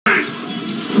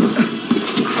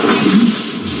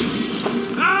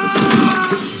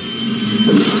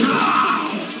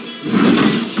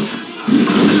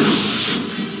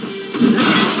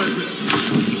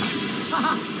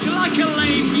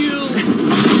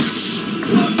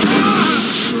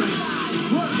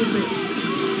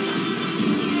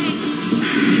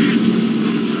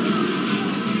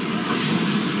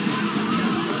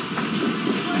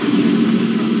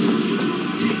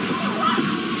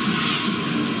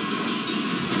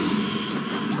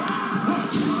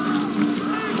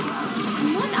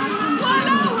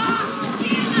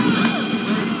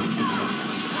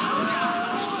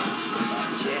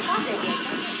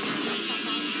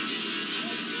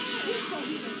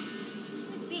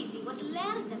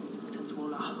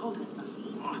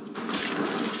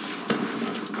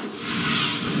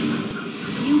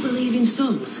You believe in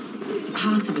souls?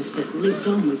 Part of us that lives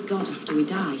on with God after we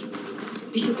die.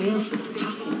 Bishop Aelfred's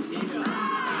passing is maybe.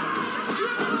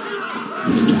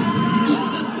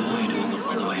 What's that boy doing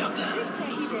all the way up there?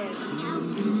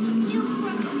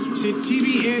 Se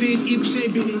tibi erit ipse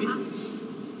bini.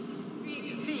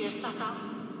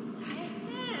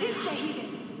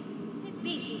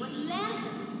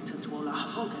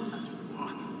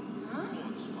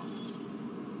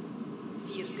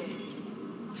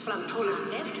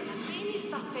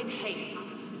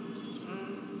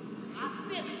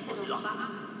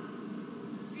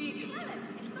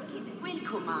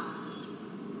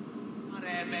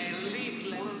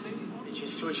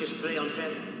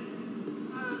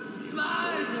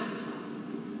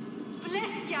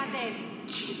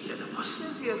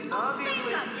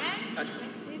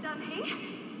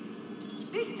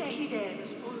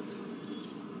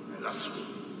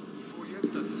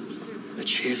 A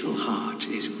cheerful heart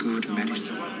is good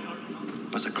medicine,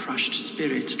 but a crushed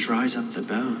spirit dries up the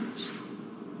bones.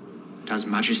 Does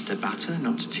Magister Batter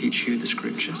not teach you the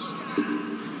scriptures?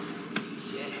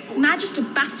 Magister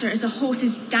Batter is a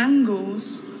horse's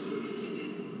dangles.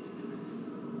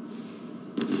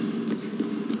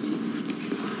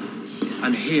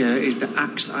 And here is the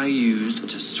axe I used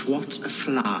to swat a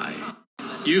fly.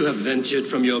 You have ventured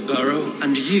from your burrow.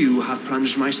 And you have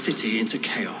plunged my city into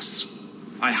chaos.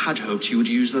 I had hoped you would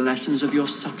use the lessons of your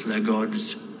subtler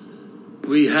gods.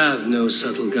 We have no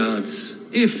subtle gods.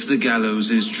 If the gallows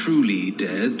is truly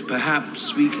dead,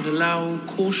 perhaps we can allow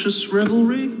cautious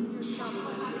revelry?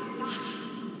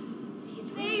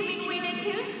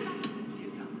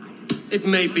 It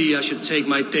may be I should take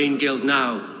my Dane guild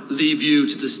now, leave you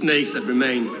to the snakes that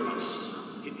remain.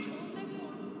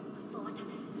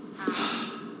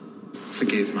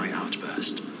 Forgive my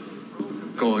outburst.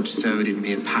 God sowed in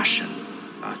me a passion,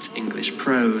 but English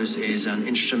prose is an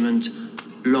instrument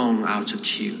long out of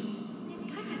tune.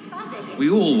 We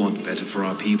all want better for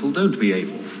our people, don't we,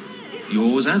 Abel?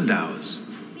 Yours and ours.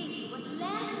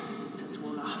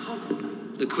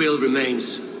 The Quill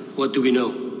remains. What do we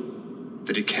know?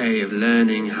 The decay of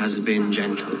learning has been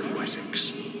gentle in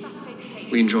Wessex.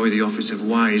 We enjoy the office of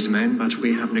wise men, but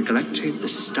we have neglected the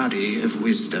study of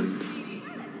wisdom.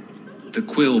 The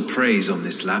Quill preys on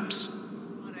this lapse.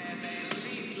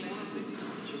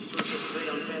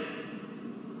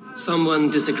 Someone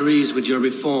disagrees with your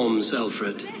reforms,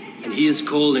 Alfred, and he is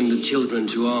calling the children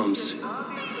to arms.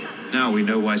 Now we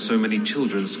know why so many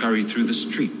children scurry through the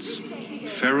streets,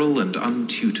 feral and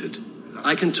untutored.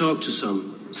 I can talk to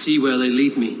some, see where they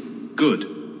lead me. Good.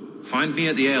 Find me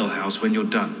at the alehouse when you're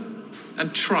done.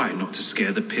 And try not to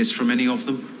scare the piss from any of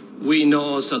them. We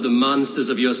Norse are the monsters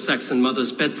of your Saxon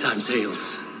mother's bedtime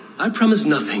tales. I promise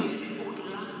nothing.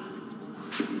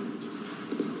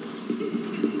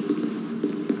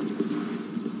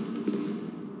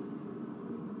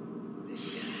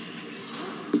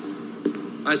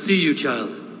 I see you, child.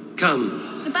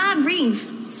 Come. The bad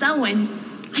Reeve, Selwyn.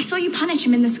 I saw you punish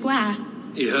him in the square.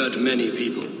 He hurt many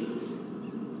people.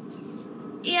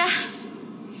 Yes.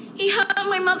 He hurt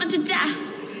my mother to death.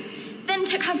 Then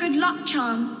took her good luck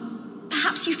charm.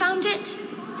 Perhaps you found it?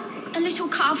 A little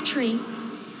carved tree.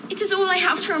 It is all I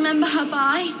have to remember her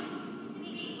by.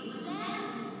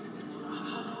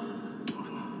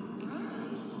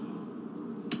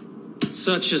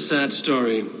 Such a sad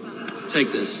story.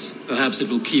 Take this. Perhaps it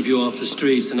will keep you off the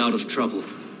streets and out of trouble.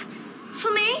 For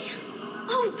me?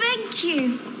 Oh, thank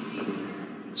you.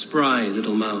 Spry,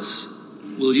 little mouse.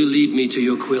 Will you lead me to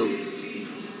your Quill?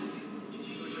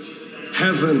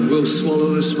 Heaven will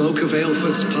swallow the smoke of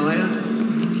Aelfred's pyre.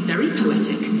 Very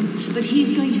poetic. But he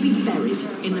is going to be buried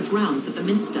in the grounds of the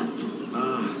Minster.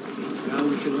 Ah, now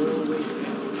we can always...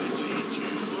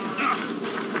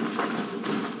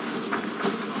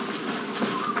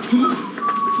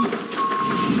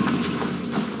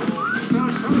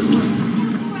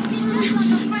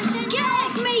 Get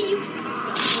off me, you...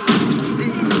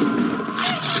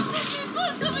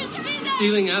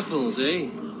 Stealing apples, eh?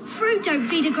 Fruit don't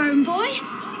feed a grown boy.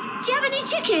 Do you have any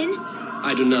chicken?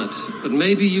 I do not, but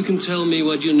maybe you can tell me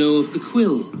what you know of the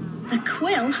Quill. The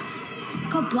Quill?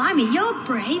 God blimey, you're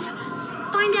brave.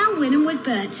 Find Alwyn and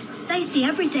Wigbert. They see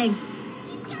everything.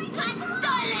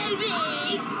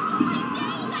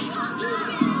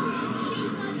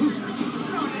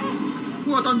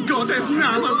 What on God is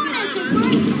now? Come on, Ezra,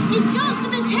 it's yours for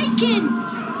the taking.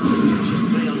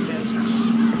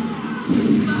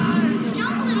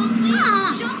 Jump, little flea.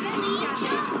 Jump, flea,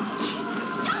 jump.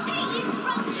 Stop it, you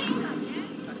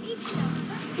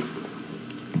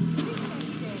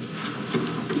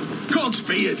God's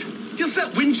beard! You'll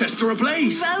set Winchester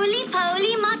ablaze!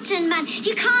 Roly-poly mutton man,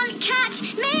 you can't catch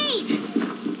me!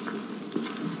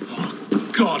 Oh,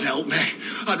 God help me.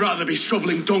 I'd rather be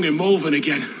shoveling dung in Malvern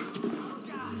again. He's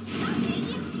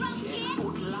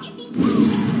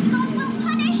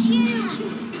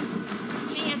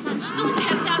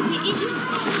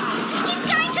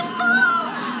going to fall!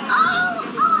 Oh,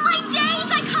 my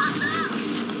days, I can't look!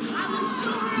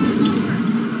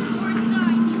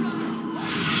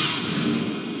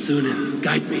 Sunan,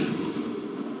 guide me.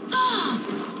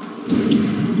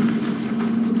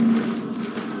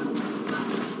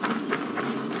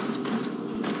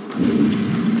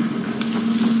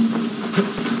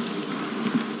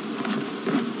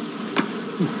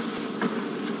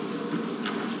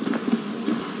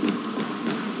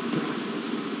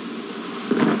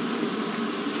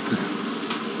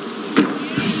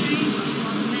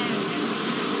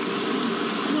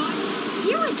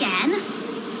 You again?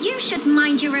 You should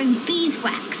mind your own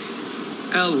beeswax.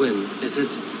 Alwyn, is it?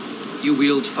 You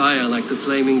wield fire like the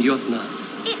flaming Jotna.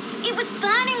 It was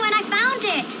burning when I found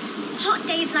it. Hot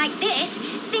days like this,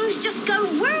 things just go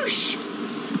whoosh.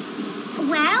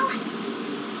 Well?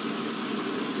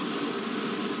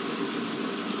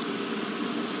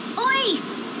 Oi!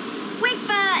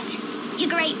 Wigbert! You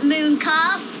great moon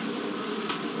calf.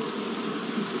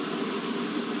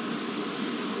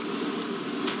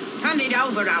 Hand it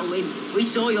over, Alwyn. We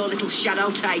saw your little shadow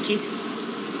take it.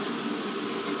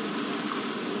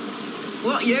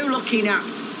 What you looking at?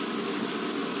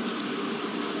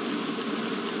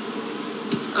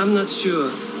 I'm not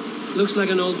sure. Looks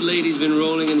like an old lady's been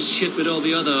rolling in shit with all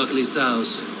the other ugly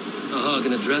sows. A hog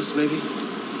in a dress, maybe?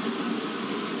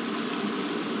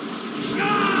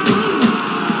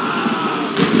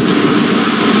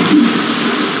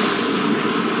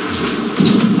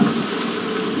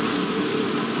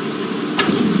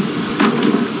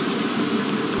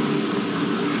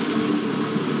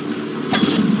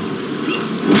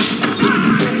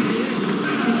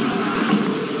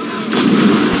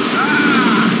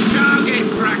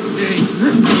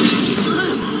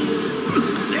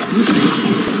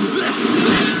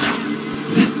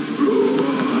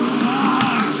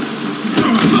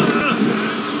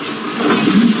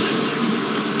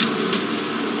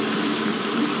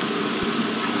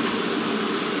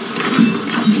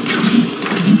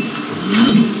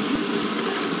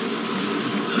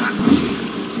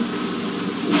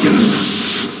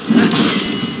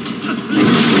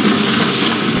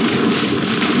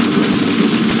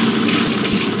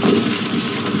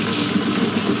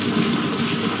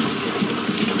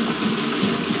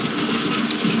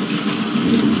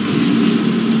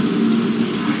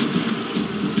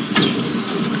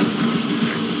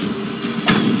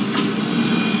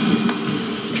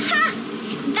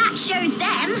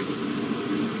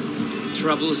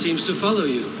 Trouble seems to follow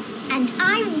you. And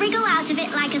I wriggle out of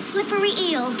it like a slippery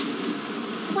eel.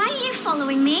 Why are you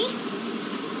following me?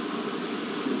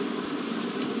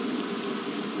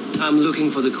 I'm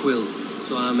looking for the Quill,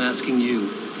 so I'm asking you,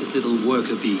 his little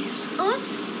worker bees.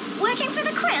 Us? Working for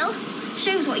the Quill?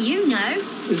 Shows what you know.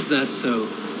 Is that so?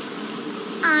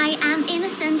 I am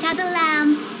innocent as a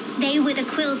lamb. They were the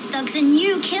Quill's thugs and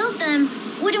you killed them.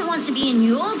 Wouldn't want to be in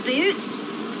your boots.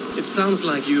 It sounds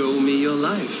like you owe me your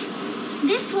life.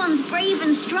 This one's brave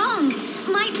and strong.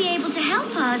 Might be able to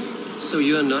help us. So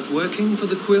you're not working for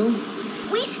the Quill?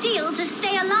 We steal to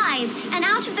stay alive and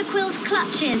out of the Quill's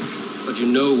clutches. But you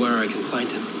know where I can find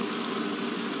him.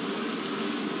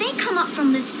 They come up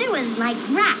from the sewers like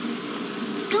rats.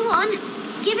 Go on,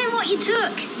 give him what you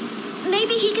took.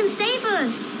 Maybe he can save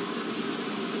us.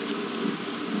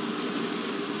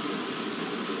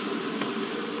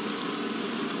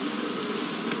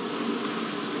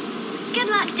 Good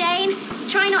luck, Dane.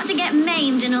 Try not to get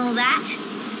maimed and all that.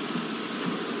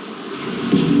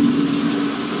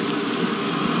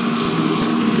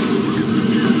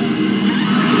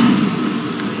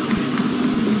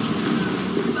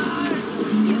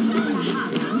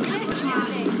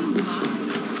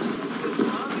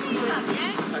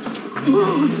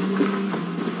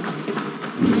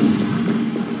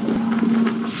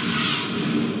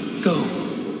 Go,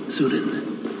 Sunan.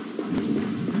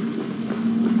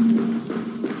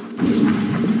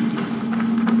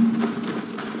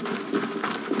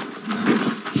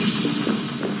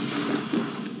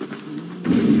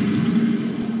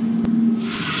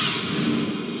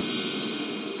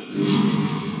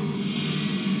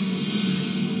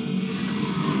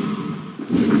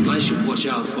 I should watch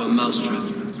out for a mousetrap.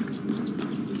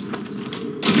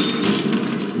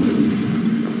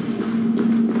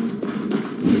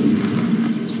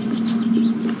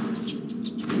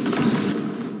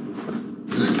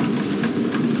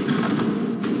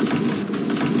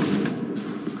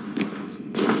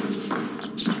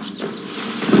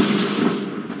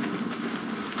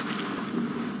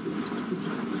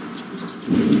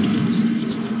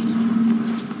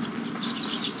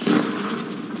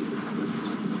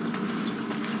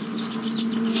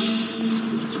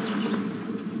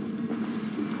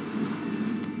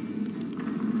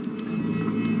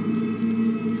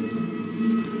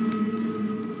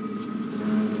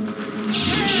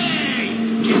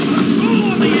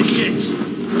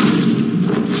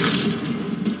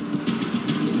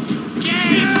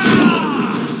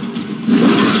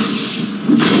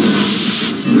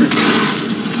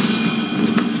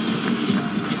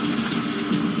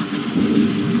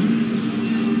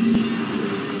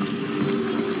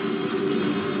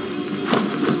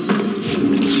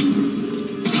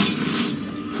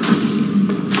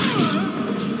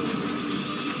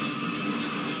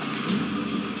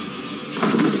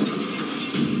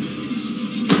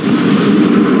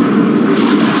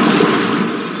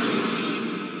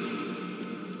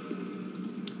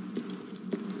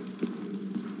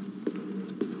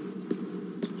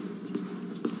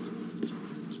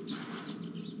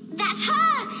 That's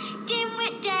her!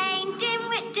 Dimwit Dane,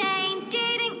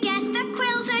 didn't guess the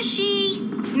Quill's a she.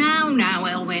 Now,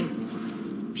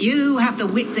 Elwyn. Few have the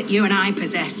wit that you and I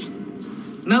possess.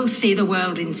 Most see the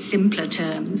world in simpler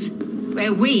terms,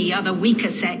 where we are the weaker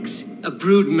sex. A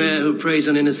broodmare who preys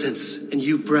on innocence, and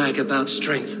you brag about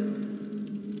strength.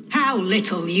 How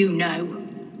little you know.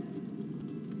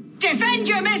 Defend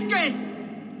your mistress!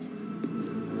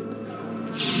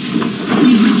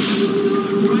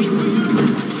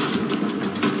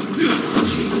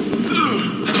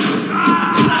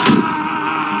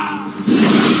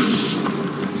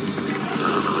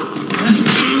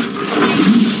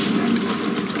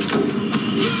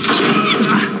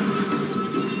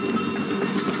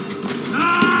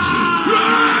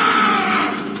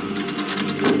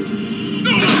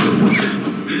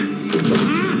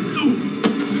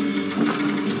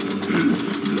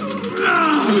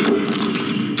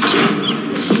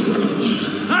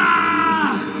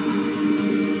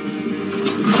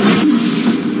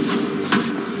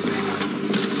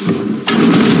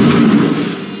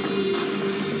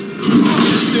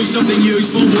 Something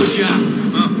useful, would ya?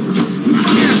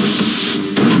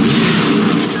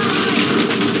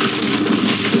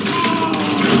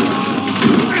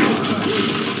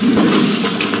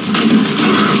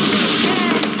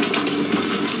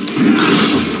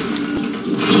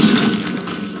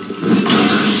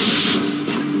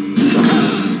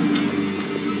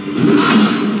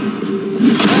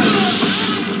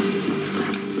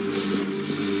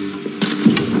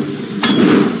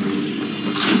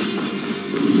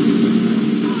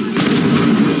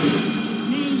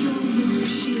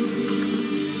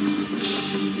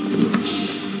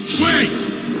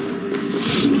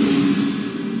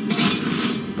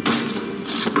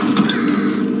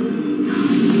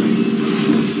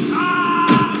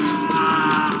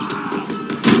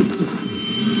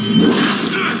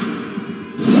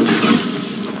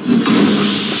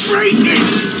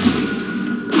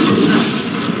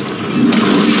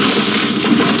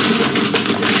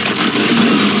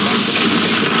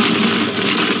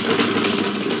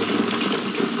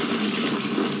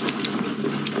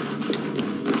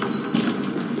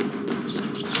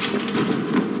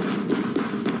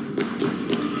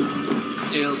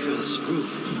 Aelfrith's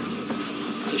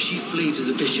roof. Does she flee to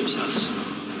the bishop's house?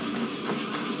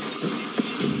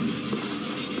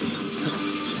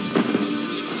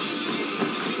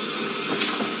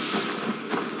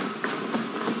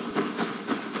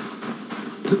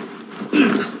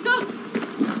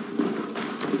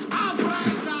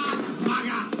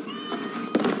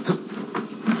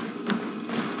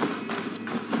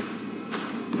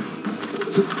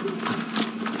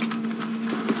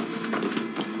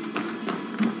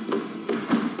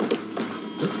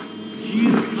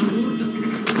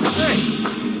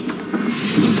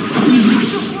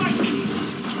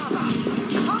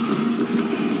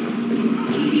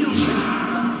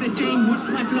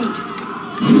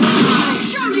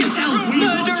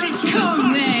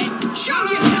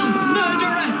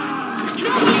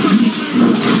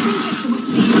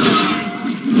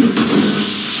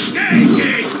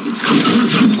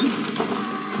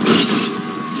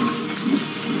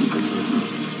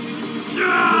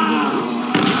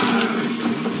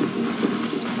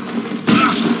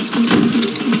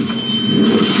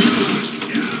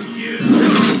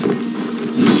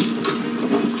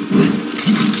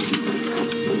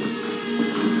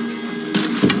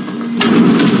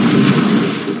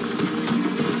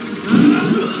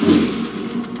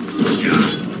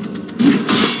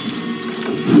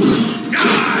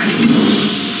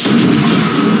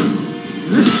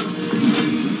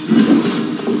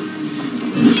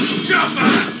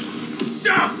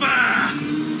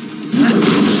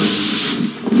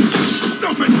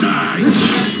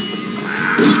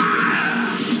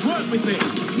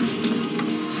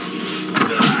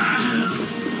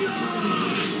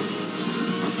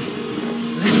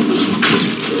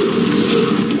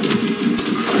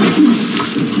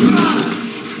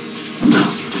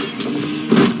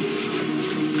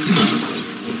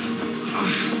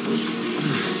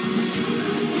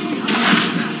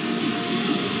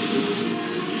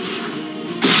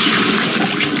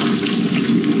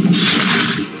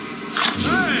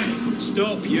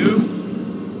 Stop, you!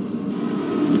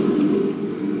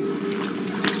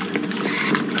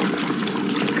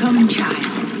 Come, child.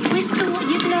 Whisper what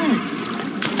you've learned,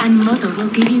 and Mother will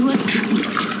give you a treat.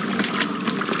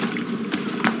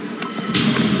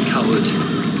 Coward.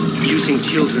 Using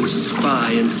children to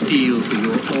spy and steal for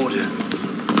your order.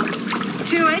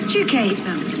 To educate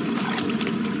them.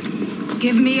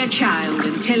 Give me a child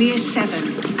until he is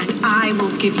 7, and I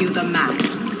will give you the man.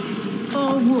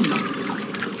 Or woman.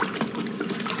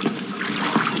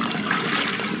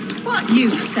 What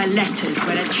use are letters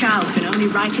where a child can only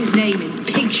write his name in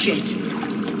pig shit?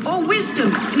 Or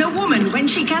wisdom in a woman when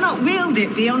she cannot wield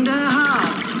it beyond her heart?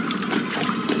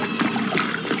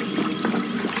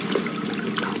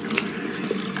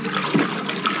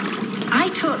 I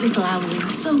taught little Alwyn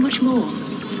so much more.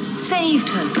 Saved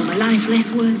her from a life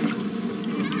less worthy.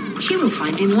 She will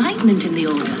find enlightenment in the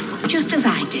Order, just as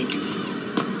I did.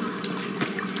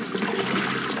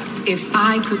 If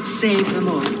I could save them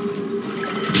all,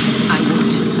 I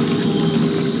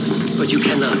would. But you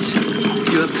cannot.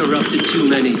 You have corrupted too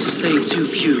many to save too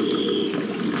few.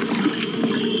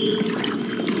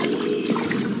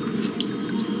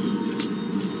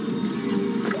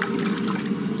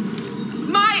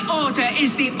 My Order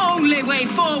is the only way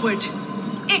forward.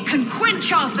 It can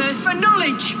quench our thirst for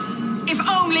knowledge. If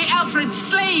only Alfred's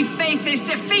slave faith is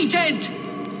defeated.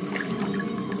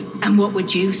 And what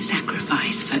would you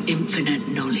sacrifice for infinite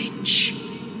knowledge?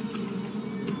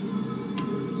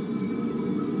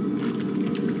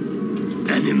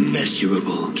 An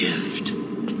immeasurable gift.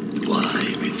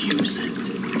 Why refuse it?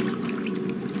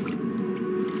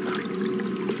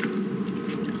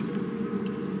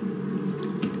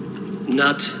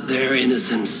 Not their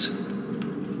innocence.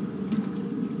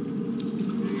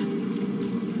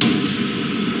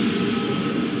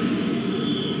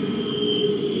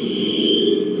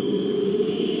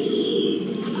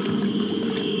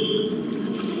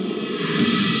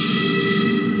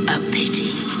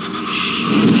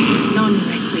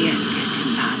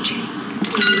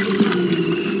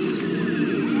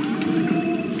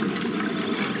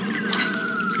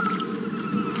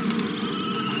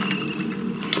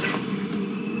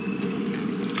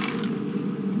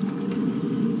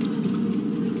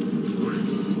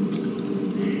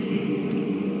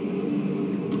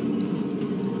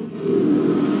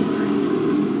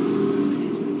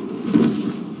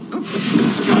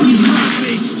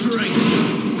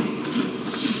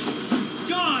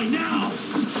 Die now!